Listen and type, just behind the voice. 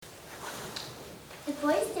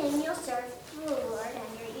boy Samuel served the Lord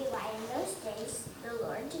under Eli. In those days, the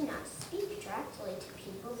Lord did not speak directly to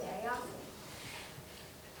people very often.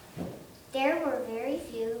 There were very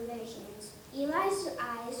few visions. Eli's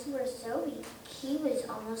eyes were so weak he was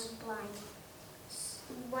almost blind.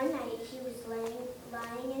 One night he was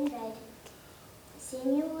lying in bed.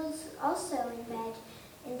 Samuel was also in bed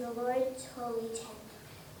in the Lord's holy tent.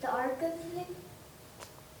 The Ark of the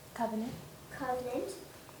Covenant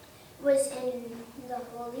was in the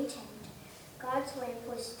holy tent. God's lamp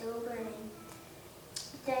was still burning.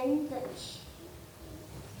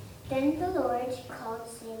 Then the Lord called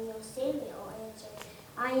Samuel. Samuel answered,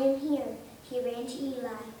 I am here. He ran to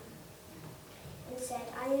Eli and said,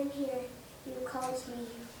 I am here. You called me.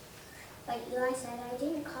 But Eli said, I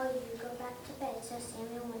didn't call you. Go back to bed. So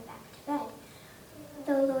Samuel went back to bed.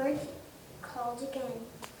 The Lord called again,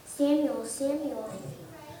 Samuel, Samuel,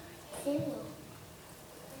 Samuel,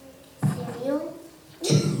 Samuel.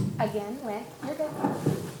 Again, when? You're good.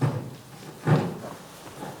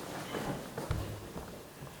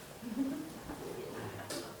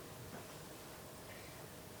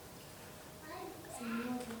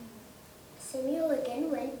 Samuel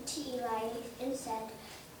again went to Eli and said,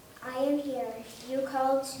 I am here. You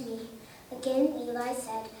called me. Again Eli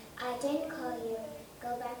said, I didn't call you.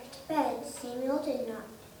 Go back to bed. Samuel did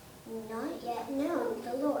not yet know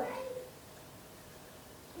the Lord.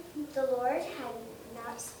 The Lord had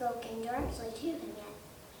not spoken directly to him yet.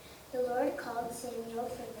 The Lord called Samuel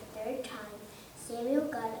for the third time. Samuel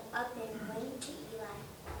got up and went to Eli.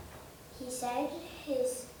 He said,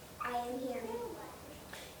 I am here.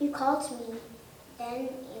 You called me. Then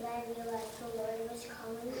Eli realized the Lord was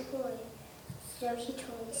calling the boy. So he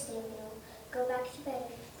told Samuel, go back to bed.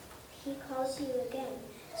 He calls you again.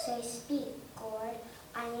 Say, speak, Lord.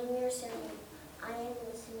 I am your servant. I am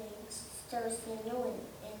listening. So Samuel went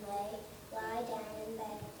and lie down in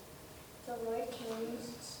bed. The Lord came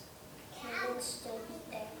and stood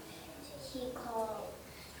there. He called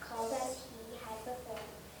as he had before.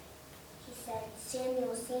 He said,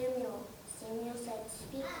 Samuel, Samuel. Samuel said,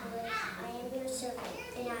 speak, Lord. I am your servant,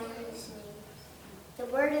 and I am listening. The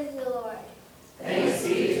word of the Lord. Thanks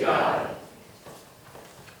be to God.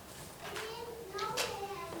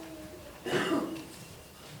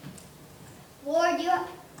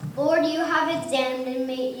 Lord, you have examined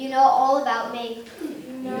me. You know all about me.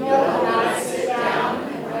 You know when I sit down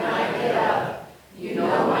and when I get up. You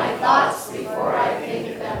know my thoughts before I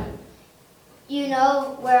think them. You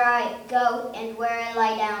know where I go and where I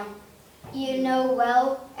lie down. You know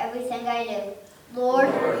well everything I do. Lord,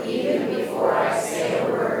 even before I say a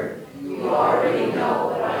word, you already know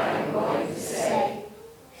what I am going to say.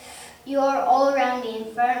 You are all around me,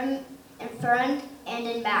 in front and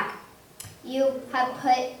in back. You have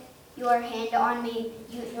put your hand on me.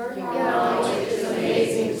 Your knowledge is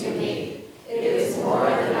amazing to me. It is more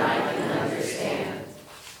than I can understand.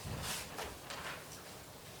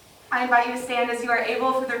 I invite you to stand as you are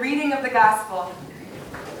able for the reading of the gospel.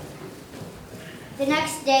 The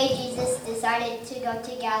next day, Jesus decided to go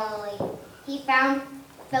to Galilee. He found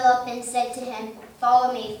Philip and said to him,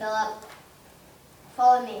 follow me, Philip.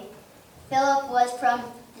 Follow me. Philip was from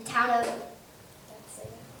the town of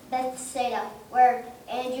Bethsaida, where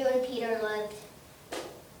Andrew and Peter lived.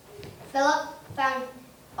 Philip found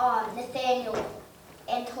Nathanael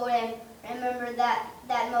and told him, remember that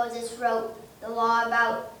Moses wrote the law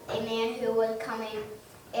about a man who was coming,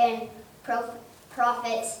 and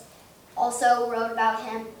prophets also wrote about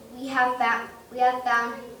him. We have found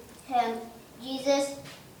him, Jesus,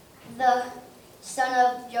 the son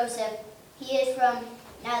of Joseph. He is from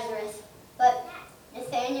Nazareth. But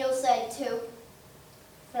Nathanael said to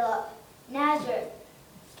Philip, Nazareth,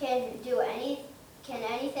 can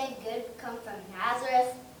anything good come from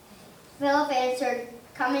Nazareth? Philip answered,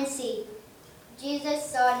 come and see. Jesus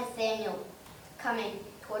saw Nathanael coming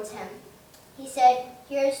towards him. He said,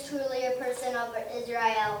 here is truly a person of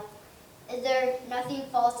Israel. Is there nothing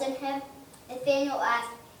false in him? Nathanael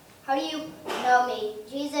asked, how do you know me?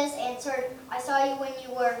 Jesus answered, I saw you when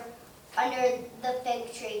you were under the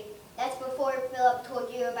fig tree. That's before Philip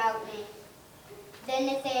told you about me. Then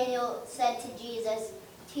Nathanael said to Jesus,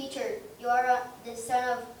 Teacher, you are the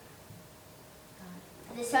Son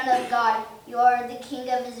of God. You are the King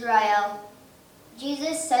of Israel.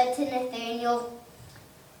 Jesus said to Nathanael,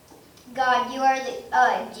 God, you are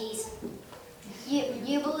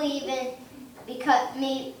you believe in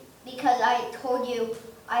because I told you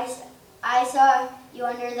I saw you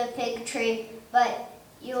under the fig tree, but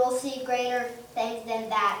you will see greater things than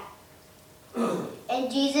that.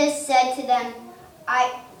 And Jesus said to them,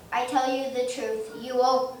 I tell you the truth. You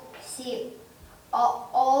will see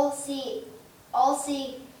all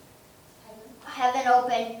see heaven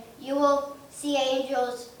open. You will see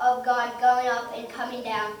angels of God going up and coming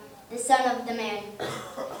down, the Son of the Man.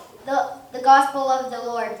 The Gospel of the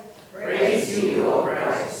Lord. Praise to you, O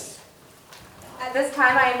Christ. At this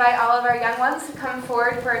time, I invite all of our young ones to come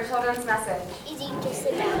forward for a children's message. Easy, just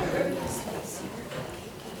sit down.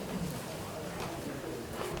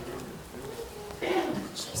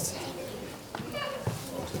 She's sitting here.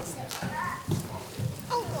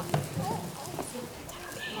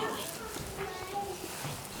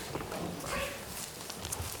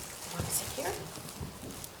 Want to sit here?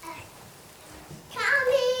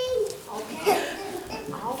 Coming! Okay.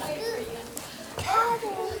 I'll wait for you.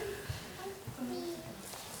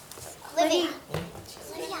 Livia.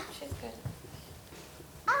 She's good.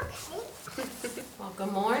 Okay. Well,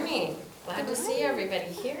 good morning. Glad to see everybody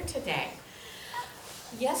here today.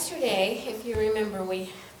 Yesterday, if you remember,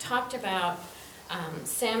 we talked about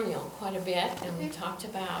Samuel quite a bit, and we talked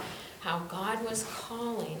about how God was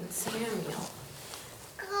calling Samuel.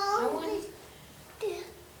 God and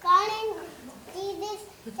Jesus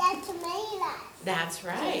said to made us. That's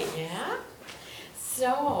right, yeah.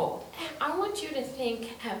 So, I want you to think,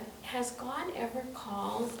 has God ever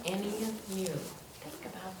called any of you? Think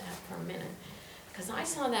about that for a minute, because I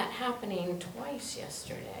saw that happening twice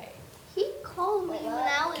yesterday. He called me when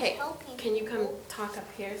I was Okay, helping. can you come talk up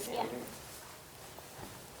here, Sandra?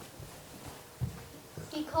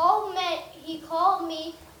 He called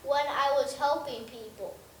me when I was helping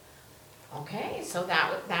people. Okay, so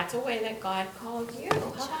that's a way that God called you. How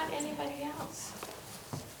about anybody else?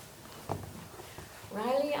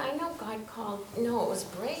 Riley, I know God called, no, it was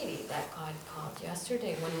Brady that God called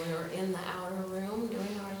yesterday when we were in the outer room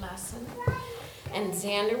doing our lesson. And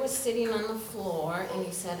Xander was sitting on the floor and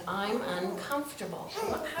he said, I'm uncomfortable.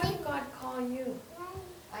 How did God call you?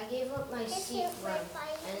 I gave up my seat run,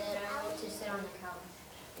 and then I went to sit on the couch.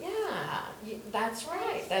 Yeah, that's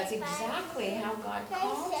right. That's exactly how God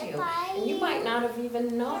called you. And you might not have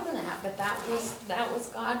even known that, but that was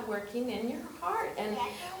God working in your heart. And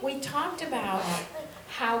we talked about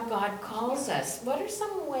how God calls us. What are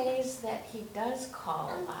some ways that He does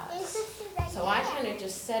call us? So I kind of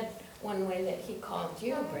just said one way that He called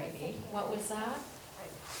you, Brady. What was that?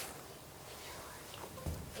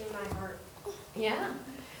 In my heart. Yeah.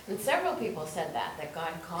 And several people said that God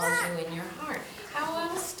calls you in your heart. How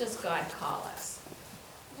else does God call us?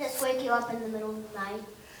 Just wake you up in the middle of the night.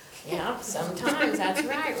 Yeah, sometimes, that's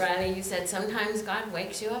right, Riley. You said sometimes God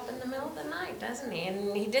wakes you up in the middle of the night, doesn't He?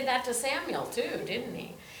 And He did that to Samuel too, didn't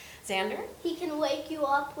He? Xander? He can wake you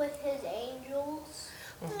up with His angels.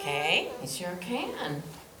 Okay, He sure can.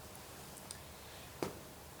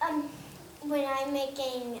 When I'm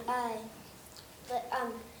making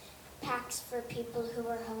packs for people who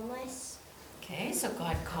are homeless. Okay, so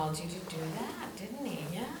God called you to do that, didn't He?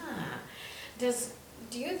 Yeah.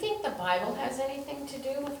 Do you think the Bible has anything to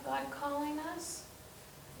do with God calling us?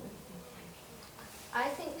 I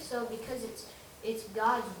think so because it's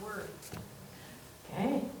God's word.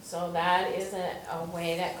 Okay, so that is a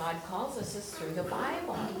way that God calls us is through the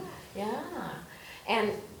Bible. Yeah.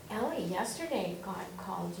 And Ellie, yesterday God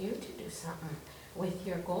called you to do something with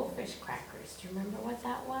your goldfish crackers. Do you remember what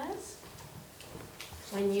that was?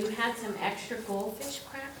 When you had some extra goldfish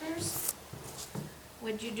crackers,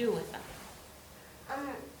 what'd you do with them?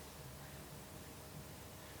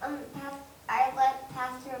 I let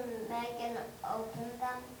Pastor Megan open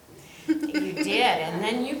them. You did, and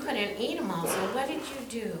then you couldn't eat them all, so what did you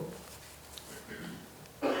do?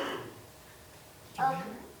 Do you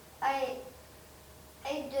remember? I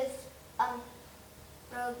just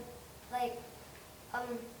throw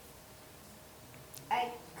I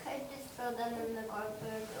could just throw them in the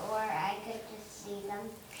garbage, or I could just see them.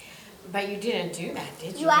 But you didn't do that,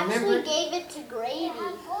 did you? You actually Remember? gave it to Grady.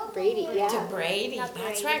 To Brady, Not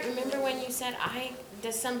that's Brady. right. Remember when you said,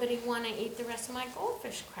 does somebody want to eat the rest of my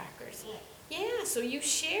goldfish crackers? Yeah, so you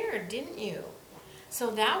shared, didn't you? So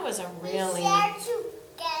that was a really... We shared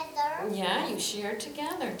together. Yeah, you shared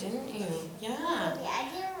together, didn't you? Yeah. I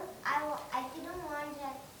didn't want to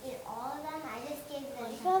eat all of them. I just gave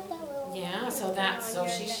them. Yeah, so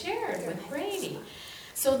she shared with Brady.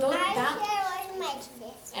 So that... share with my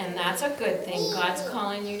sister. And that's a good thing. God's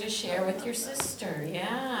calling you to share with your sister. That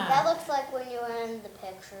Yeah. looks like when you were in the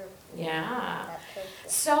picture. Yeah. That picture.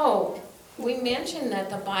 So, we mentioned that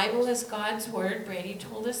the Bible is God's Word. Brady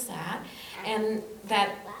told us that. And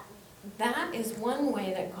that is one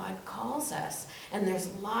way that God calls us. And there's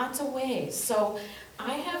lots of ways. So,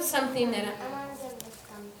 I have something that... I want to give this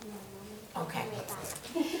gum to my mom. Okay. Give me that.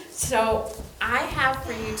 So, I have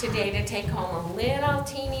for you today to take home a little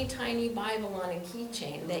teeny tiny Bible on a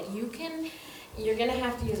keychain that you can You're gonna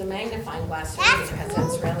have to use a magnifying glass to read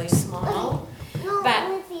because it's really small.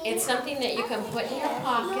 But it's something that you can put in your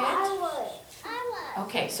pocket.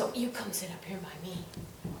 Okay, so you come sit up here by me.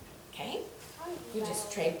 Okay? You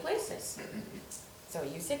just trade places. So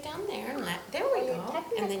you sit down there and there we go.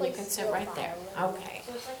 And then you can sit right there. Okay.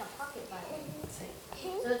 So it's like a pocket Bible.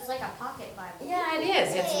 So it's like a pocket Bible. Yeah, it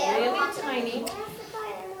is. It's really tiny.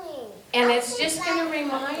 And it's just going to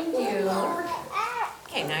remind you.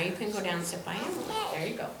 Okay, now you can go down and sit by Emily. There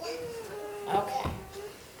you go. Okay.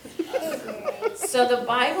 So the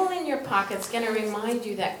Bible in your pocket's going to remind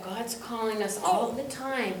you that God's calling us all the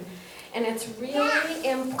time. And it's really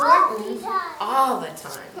important all the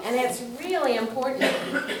time. And it's really important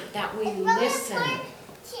that we listen.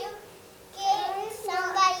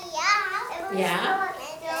 Yeah?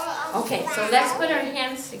 Okay, so let's put our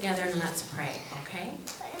hands together and let's pray, okay?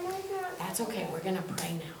 That's okay, we're going to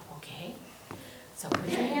pray now, okay? So put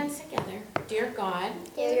your hands together. Dear God,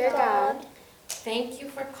 thank you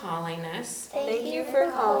for calling us. Thank you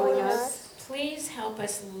for calling us. Please help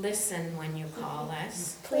us listen when you call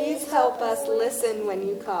us. Please help us listen when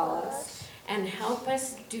you call us. And help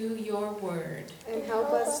us do your word. And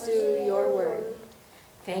help us do your word.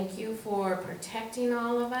 Thank you for protecting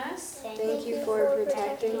all of us. Thank you for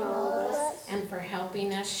protecting all of us. And for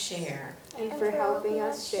helping us share. And for helping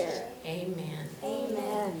us share. Amen.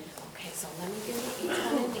 Amen. Okay, so let